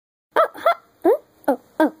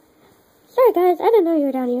Sorry guys, I didn't know you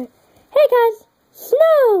were down here. Hey guys,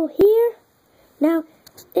 Snow here. Now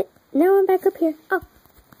I'm back up here. Oh,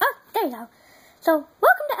 there you go. So,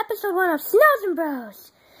 welcome to episode 1 of Snows and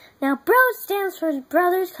Bros. Now, Bros stands for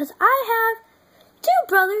brothers because I have 2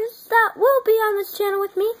 brothers that will be on this channel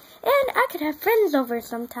with me, and I could have friends over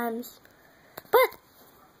sometimes. But,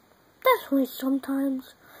 that's only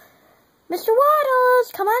sometimes. Mr.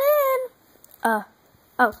 Waddles, come on in.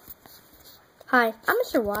 Oh. Hi, I'm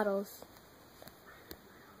Mr. Waddles.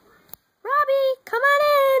 Robbie, come on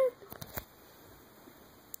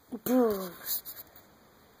in.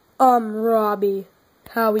 I'm Robbie.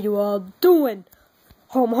 How are you all doing?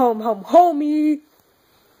 Home, homie.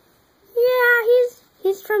 Yeah,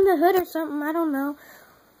 he's from the hood or something. I don't know.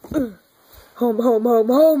 Home,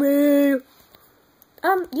 homie.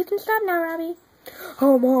 You can stop now, Robbie.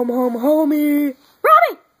 Home, homie.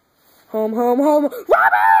 Robbie! Home, Robbie!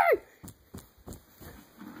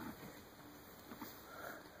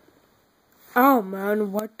 Oh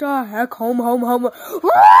man, what the heck? Home, Robbie!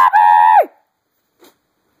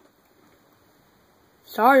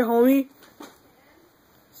 Sorry, homie.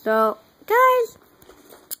 So, guys,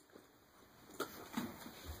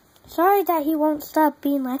 sorry that he won't stop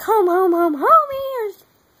being like home, homie, or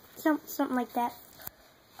something like that.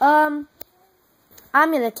 I'm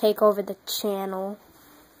gonna take over the channel.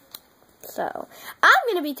 So, I'm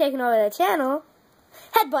gonna be taking over the channel.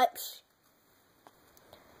 Headbutt.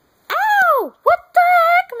 Ow! What the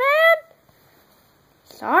heck, man?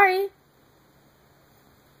 Sorry.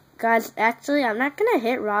 Guys, actually, I'm not gonna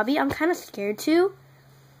hit Robbie. I'm kind of scared to.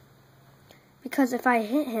 Because if I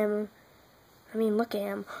hit him, I mean, look at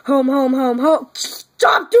him. Home.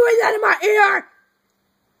 Stop doing that in my ear!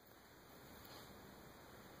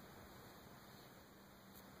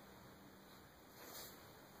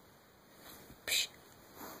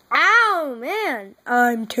 Ow, man.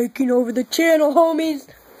 I'm taking over the channel, homies.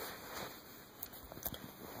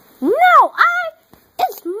 No,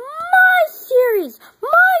 it's my series.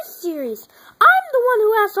 I'm the one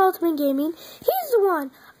who asked Ultimate Gaming. He's the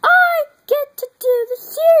one. I get to do the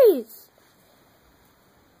series.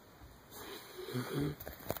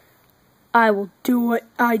 I will do what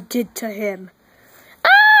I did to him.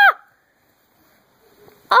 Ah!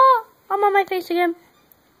 Oh, I'm on my face again.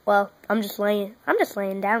 Well, I'm just laying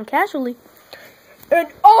down casually. And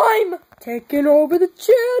I'm taking over the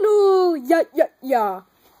channel. Yeah.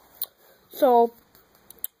 So,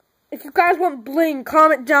 if you guys want bling,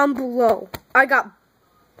 comment down below. I got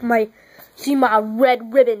see my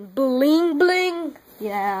red ribbon bling.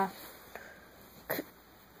 Yeah.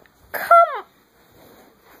 Come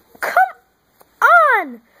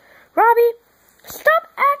on, Robbie. Stop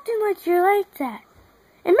acting like you're like that.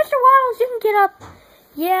 And Mr. Waddles, you can get up.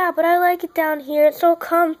 Yeah, but I like it down here. It's so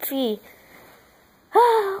comfy.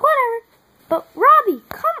 Whatever. But Robbie,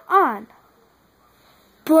 come on.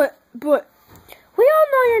 But. We all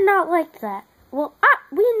know you're not like that. Well,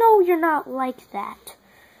 we know you're not like that.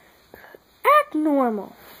 Act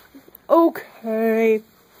normal. Okay.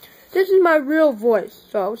 This is my real voice,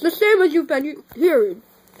 so it's the same as you've been hearing.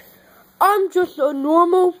 I'm just a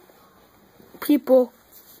normal people.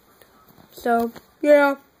 So,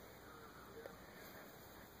 yeah.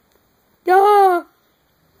 Yeah.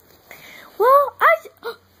 Well,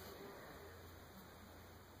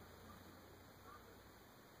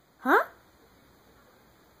 Huh?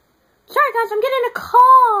 Sorry guys, I'm getting a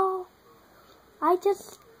call. I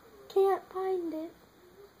just can't find it.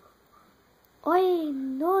 Oi,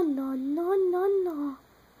 no.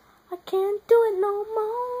 I can't do it no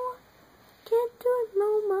more. Can't do it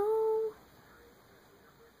no more.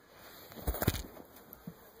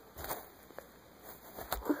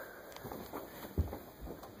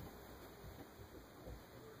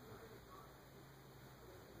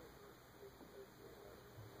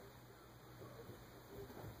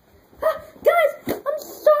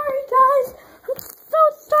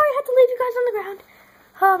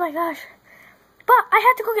 Oh my gosh. But I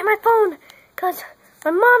had to go get my phone because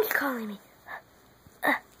my mom's calling me.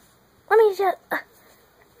 Let me just...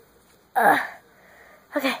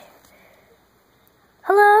 okay.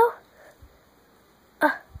 Hello?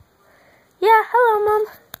 Yeah, hello, Mom.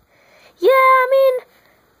 Yeah, I mean,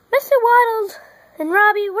 Mr. Waddles and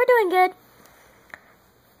Robbie, we're doing good.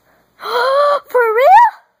 For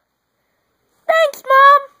real? Thanks,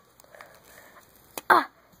 Mom.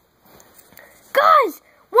 Guys,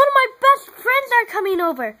 one of my best friends are coming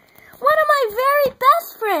over. One of my very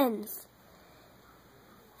best friends.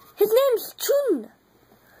 His name's Chun.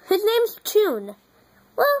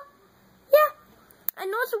 Well, yeah, I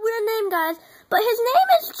know it's a weird name, guys, but his name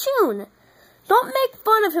is Chun. Don't make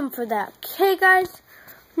fun of him for that, okay, guys?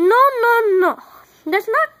 No. That's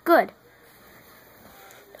not good.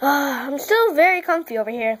 I'm still very comfy over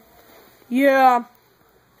here. Yeah,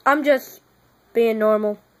 I'm just being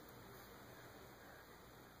normal.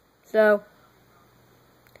 So,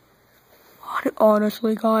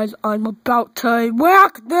 honestly, guys, I'm about to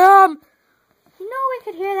whack them. You know we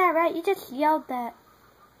could hear that, right? You just yelled that.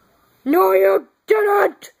 No, you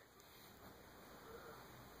didn't.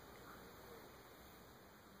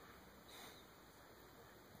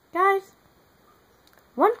 Guys,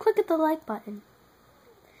 one click of the like button.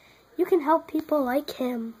 You can help people like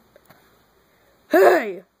him.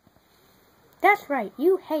 Hey! That's right,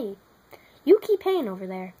 you hay. You keep haying over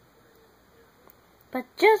there. But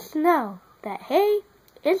just know that hay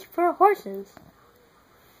is for horses.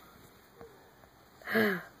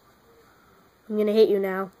 I'm gonna hit you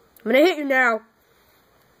now. I'm gonna hit you now.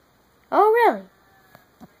 Oh, really?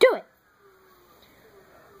 Do it.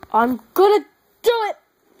 I'm gonna do it.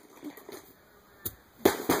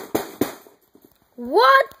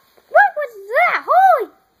 What? What was that?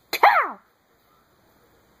 Holy cow!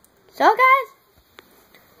 So,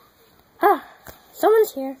 guys,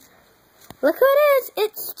 someone's here. Look who it is.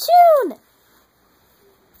 It's June.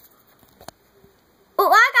 Ooh,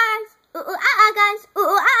 guys. Ooh, guys.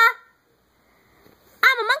 Ooh,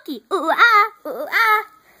 I'm a monkey. Ooh, ooh,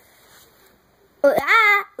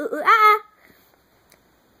 ooh,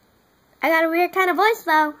 I got a weird kind of voice,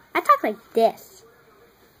 though. I talk like this.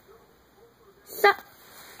 So,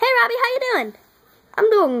 hey, Robbie, how you doing? I'm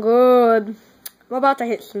doing good. I'm about to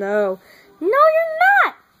hit snow. No, you're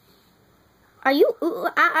not. Are you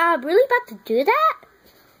really about to do that?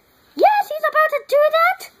 Yes, he's about to do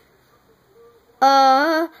that.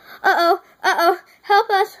 Uh-oh, help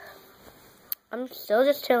us. I'm still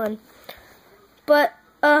just chilling. But,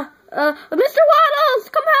 Mr. Waddles,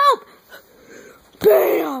 come help.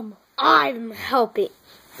 Bam! I'm helping.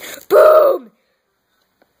 Boom!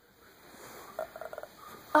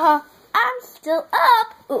 I'm still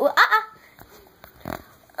up. Ooh,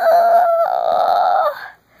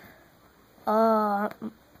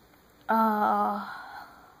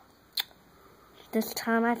 This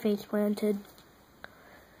time I face planted.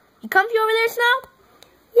 You comfy over there, Snow?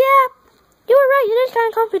 Yeah, you were right. It is kind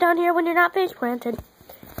of comfy down here when you're not face planted.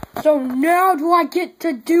 So now do I get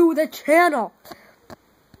to do the channel?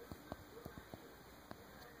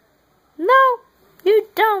 No, you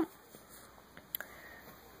don't.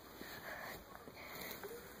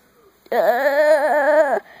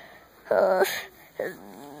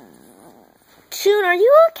 June, are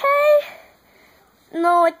you okay?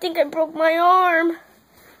 No, I think I broke my arm.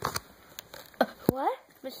 What?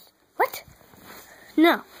 What?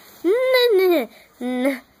 No.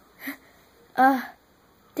 No.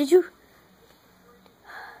 Did you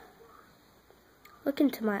look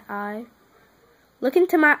into my eye? Look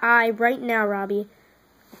into my eye right now, Robbie.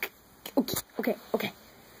 Okay.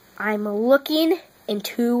 I'm looking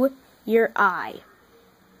into your eye.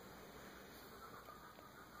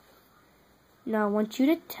 Now I want you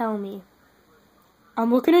to tell me.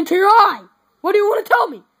 I'm looking into your eye. What do you want to tell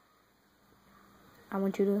me? I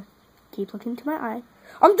want you to keep looking into my eye.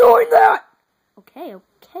 I'm doing that. Okay.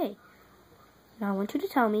 Now I want you to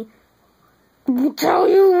tell me. Tell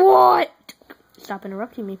you what? Stop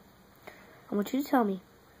interrupting me. I want you to tell me.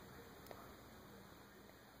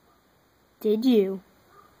 Did you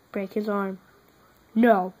break his arm?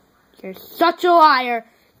 No. You're such a liar.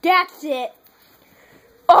 That's it.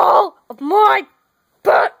 All of my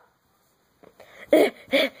butt. Thanks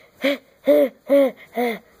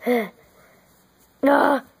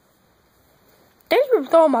for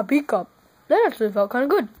throwing my beak up. That actually felt kind of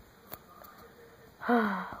good.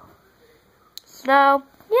 Snow?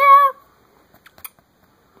 Yeah.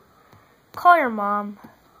 Call your mom.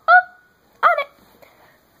 Oh, on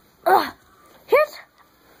it. Here's.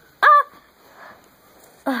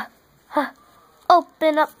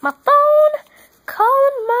 Open up my phone.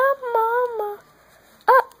 Calling my mama.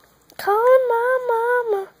 Calling my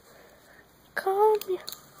mama. Call me.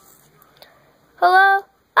 Hello?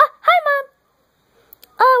 Hi, Mom.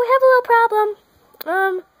 We have a little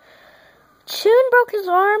problem. Chun broke his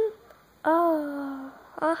arm.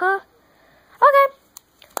 Okay.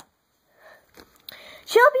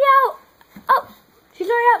 She'll be out. Oh, she's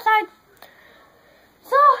already outside.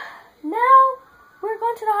 So, now we're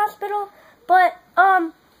going to the hospital, but,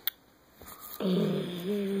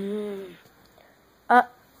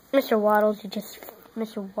 Mr. Waddles,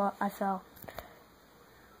 I fell.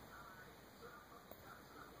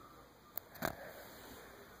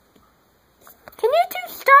 Can you two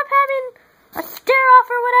stop having a stare-off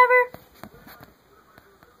or whatever?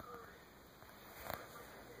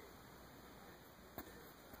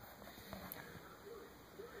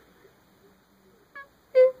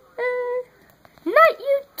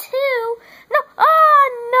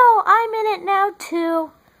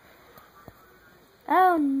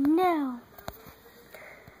 now.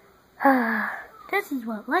 This is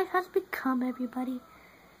what life has become, everybody.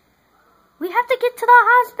 We have to get to the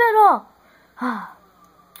hospital.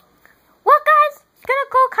 Well, guys, it's gonna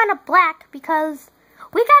go kind of black because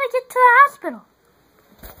we gotta get to the hospital.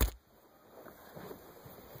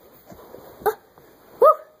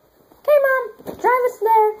 Woo! Okay, Mom, drive us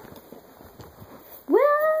there.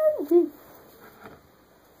 Where is he?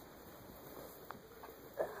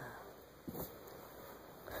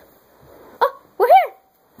 Oh, we're here.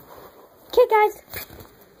 Okay, guys.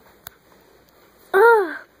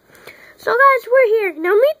 So guys, we're here.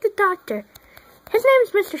 Now meet the doctor. His name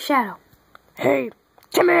is Mr. Shadow. Hey,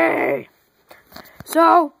 Timmy!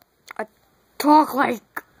 So, I talk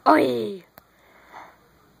like, oi.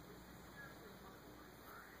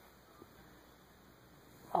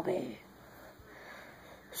 Okay.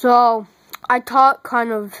 So, I talk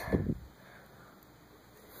kind of,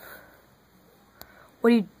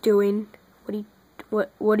 what are you doing?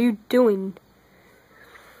 What are you doing?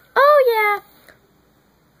 Oh yeah.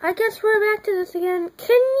 I guess we're back to this again.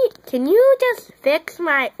 Can you just fix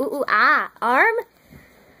my arm?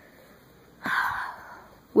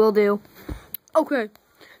 Will do. Okay.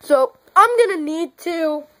 So, I'm gonna need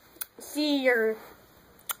to see your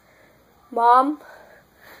mom.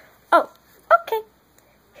 Oh, okay.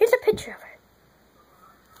 Here's a picture of her.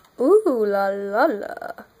 Ooh la la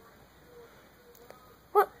la.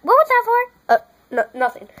 What was that for?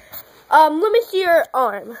 Nothing. Let me see your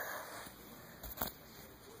arm.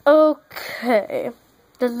 Okay.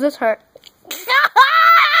 Does this hurt?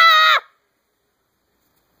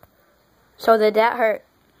 So did that hurt?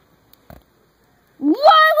 Why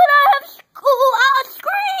would I have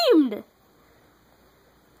screamed?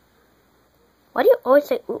 Why do you always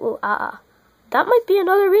say ooh ah? That might be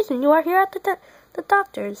another reason you are here at the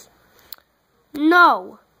doctor's.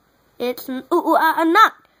 No. It's an ooh ah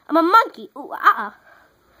not. I'm a monkey. Ooh ah.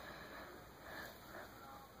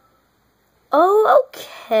 Oh,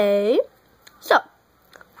 okay. So,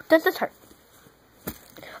 does this hurt?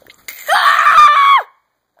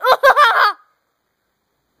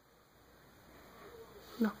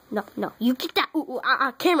 No. You get that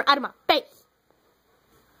camera out of my face.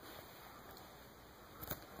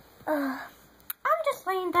 I'm just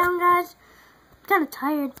laying down, guys. I'm kind of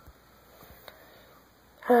tired.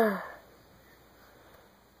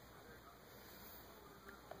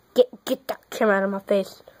 Get that camera out of my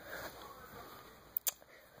face.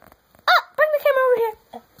 Bring the camera over here.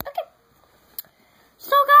 Okay.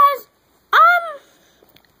 So, guys,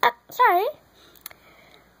 sorry.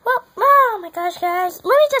 Well, oh my gosh, guys.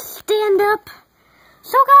 Let me just stand up.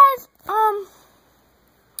 So, guys, I'm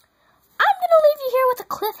gonna leave you here with a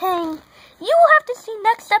cliffhanger. You will have to see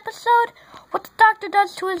next episode what the doctor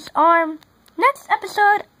does to his arm. Next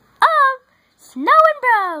episode of Snow and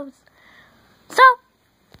Bros. So,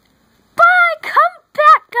 bye. Come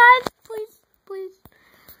back, guys. Please.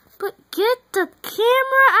 But get the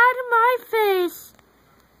camera out of my face.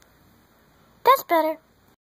 That's better.